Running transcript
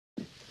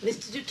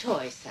Mr.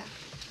 Dutoy, sir.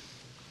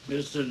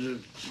 Mr.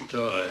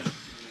 Dutoy.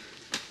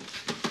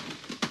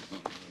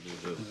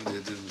 How do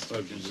you do, Mr. Why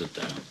don't you sit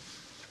down?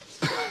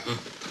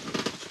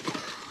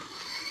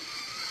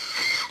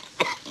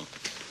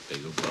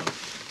 Beg your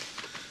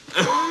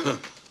pardon.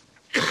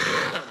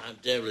 I'm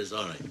terribly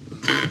sorry.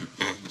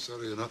 I'm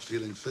sorry you're not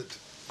feeling fit.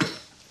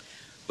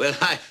 Well,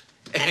 I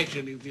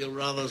actually feel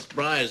rather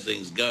surprised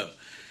things go.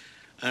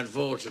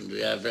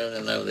 Unfortunately, I fell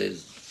in love with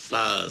these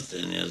flowers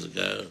 10 years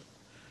ago.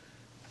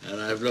 And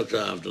I've looked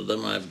after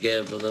them, I've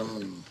cared for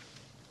them.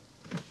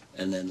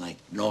 And then, like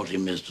naughty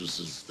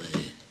mistresses,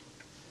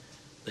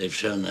 they've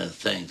shown their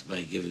thanks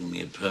by giving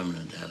me a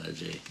permanent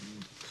allergy.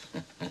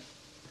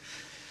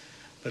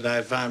 But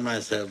I found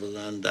myself with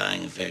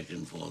undying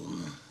affection for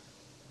them.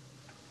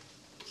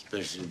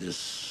 Especially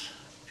this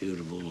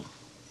beautiful,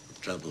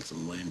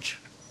 troublesome wench.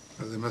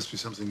 Well, there must be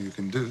something you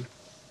can do.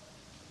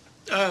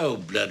 Oh,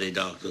 bloody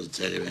doctors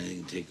tell you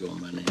anything to take your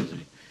money.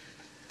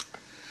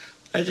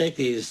 I take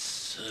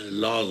these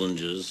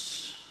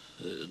lozenges,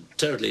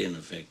 totally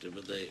ineffective,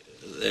 but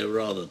they're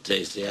rather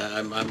tasty.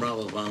 I'm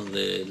rather fond of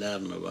the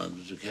lavender ones.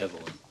 Would you care for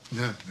one?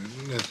 No,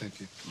 thank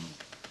you.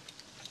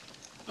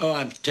 Oh,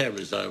 I'm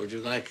terribly sorry. Would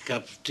you like a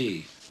cup of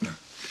tea? No,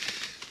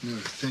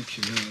 thank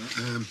you.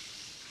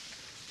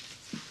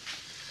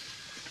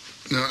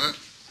 No,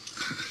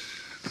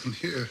 I'm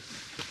here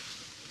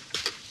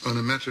on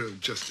a matter of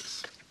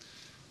justice.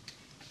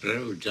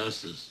 Oh,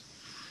 justice.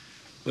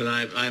 Well,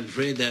 I'm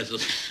afraid that's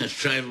a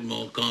trifle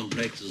more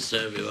complex to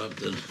serve you up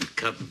than a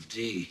cup of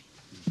tea.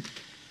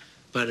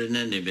 But in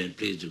any event,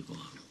 please do go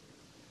on.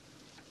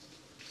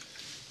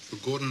 For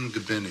Gordon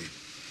Gabeni.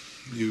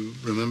 You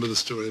remember the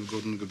story of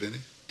Gordon Gabeni?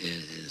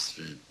 Yes,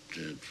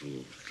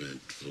 dreadful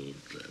story.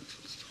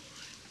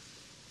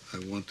 I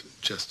want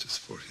justice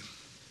for him,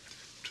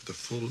 to the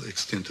full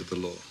extent of the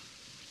law.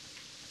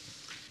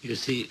 You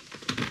see,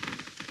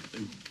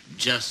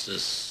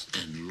 justice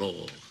and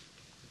law,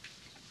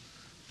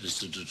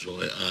 Mr.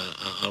 Dutoy,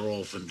 are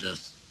often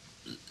just...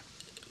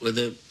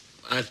 Well,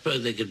 I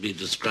suppose they could be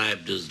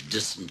described as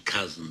distant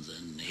cousins,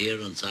 and here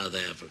in South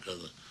Africa,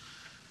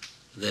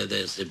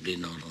 they're simply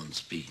not on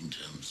speaking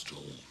terms at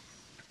all.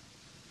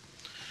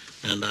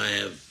 And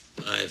I've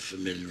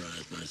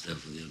familiarized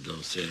myself with your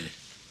dossier.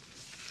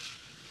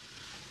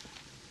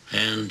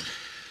 And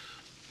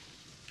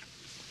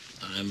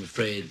I'm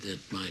afraid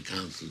that my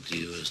counsel to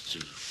you is to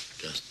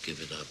just give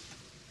it up.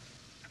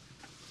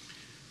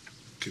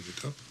 Give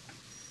it up?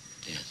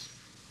 Yes.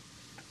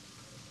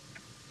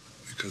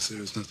 Because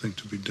there is nothing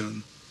to be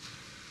done.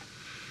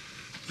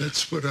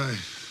 That's what I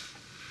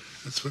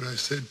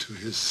said to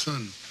his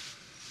son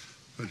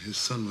when his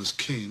son was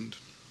caned,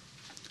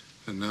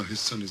 and now his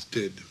son is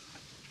dead.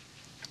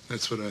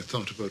 That's what I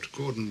thought about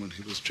Gordon when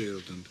he was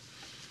jailed, and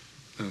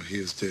now he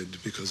is dead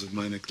because of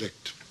my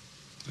neglect.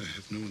 I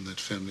have known that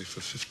family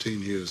for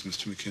 15 years,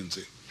 Mr.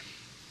 Mackenzie.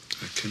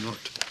 I cannot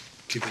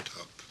give it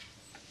up.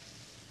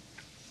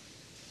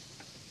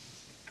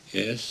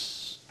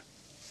 Yes.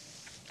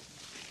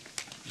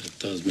 That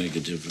does make a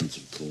difference,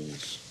 of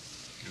course.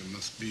 There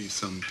must be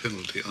some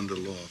penalty under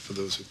law for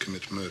those who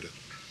commit murder.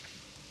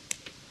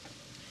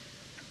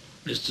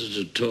 Mr.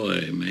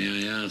 Dutoy,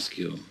 may I ask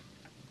you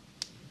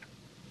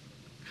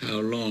how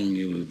long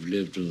you have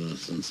lived with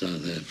us in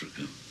South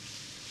Africa?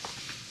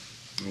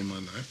 All my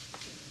life.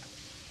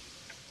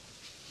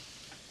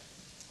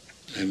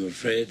 I'm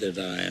afraid that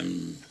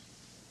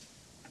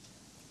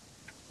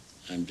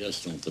I'm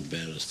just not the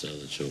barrister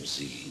that you're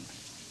seeking.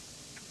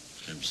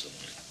 I'm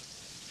sorry.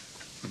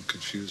 I'm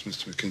confused,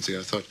 Mr. Mackenzie.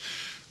 I thought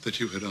that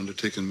you had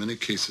undertaken many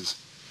cases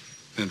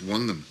and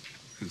won them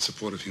in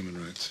support of human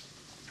rights.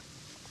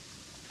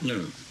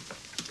 No.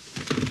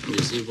 You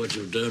see, what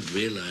you don't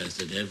realize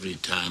that every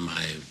time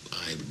I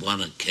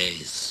won a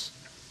case,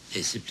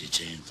 they simply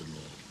changed the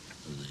law.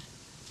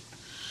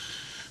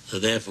 So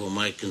therefore,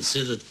 my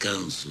considered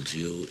counsel to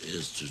you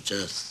is to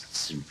just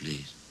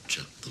simply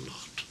chuck the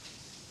lot.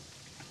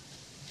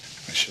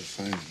 I shall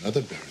find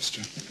another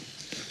barrister,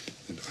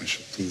 and I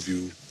shall prove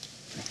you.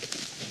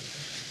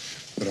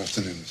 Good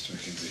afternoon, Mr.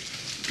 Mackenzie.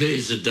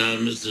 Please sit down,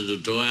 Mr.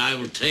 Dutoy. I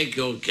will take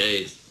your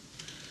case.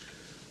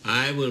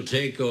 I will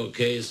take your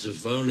case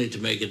if only to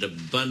make it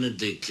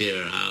abundantly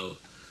clear how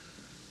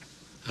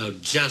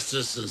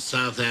justice in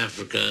South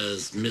Africa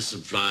is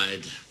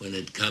misapplied when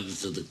it comes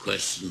to the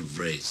question of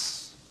race.